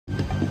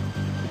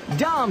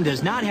Dumb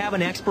does not have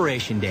an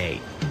expiration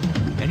date.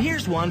 And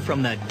here's one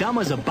from the Dumb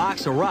as a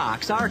Box of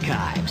Rocks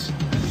archives.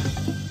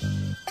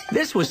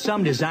 This was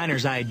some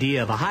designer's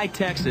idea of a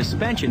high-tech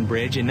suspension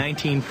bridge in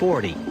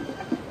 1940.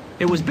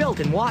 It was built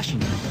in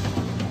Washington.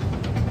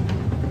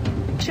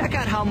 Check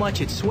out how much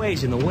it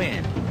sways in the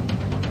wind.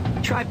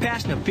 Try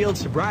passing a field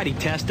sobriety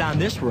test on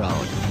this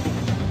road.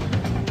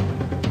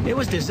 It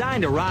was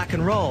designed to rock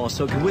and roll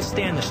so it could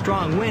withstand the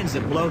strong winds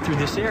that blow through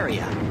this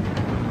area.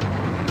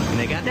 And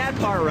they got that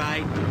part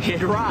right.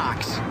 It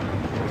rocks.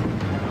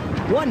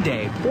 One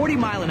day,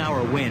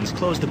 40-mile-an-hour winds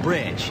closed the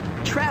bridge,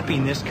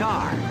 trapping this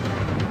car.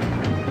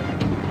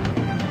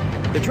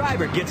 The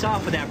driver gets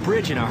off of that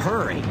bridge in a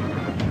hurry.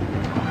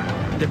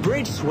 The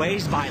bridge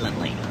sways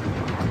violently.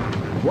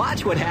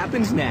 Watch what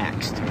happens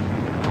next.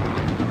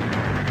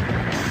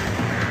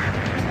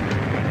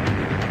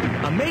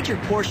 A major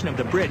portion of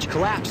the bridge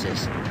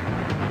collapses.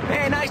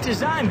 Hey, nice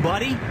design,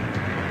 buddy.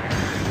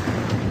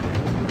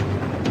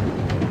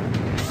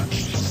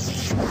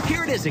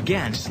 Here it is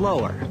again,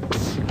 slower.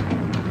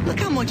 Look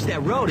how much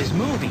that road is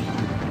moving.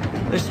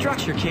 The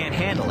structure can't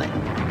handle it,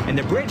 and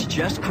the bridge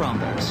just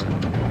crumbles.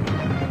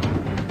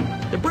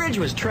 The bridge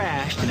was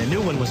trashed and a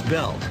new one was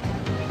built.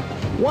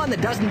 One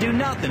that doesn't do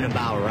nothing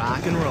about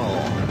rock and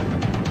roll.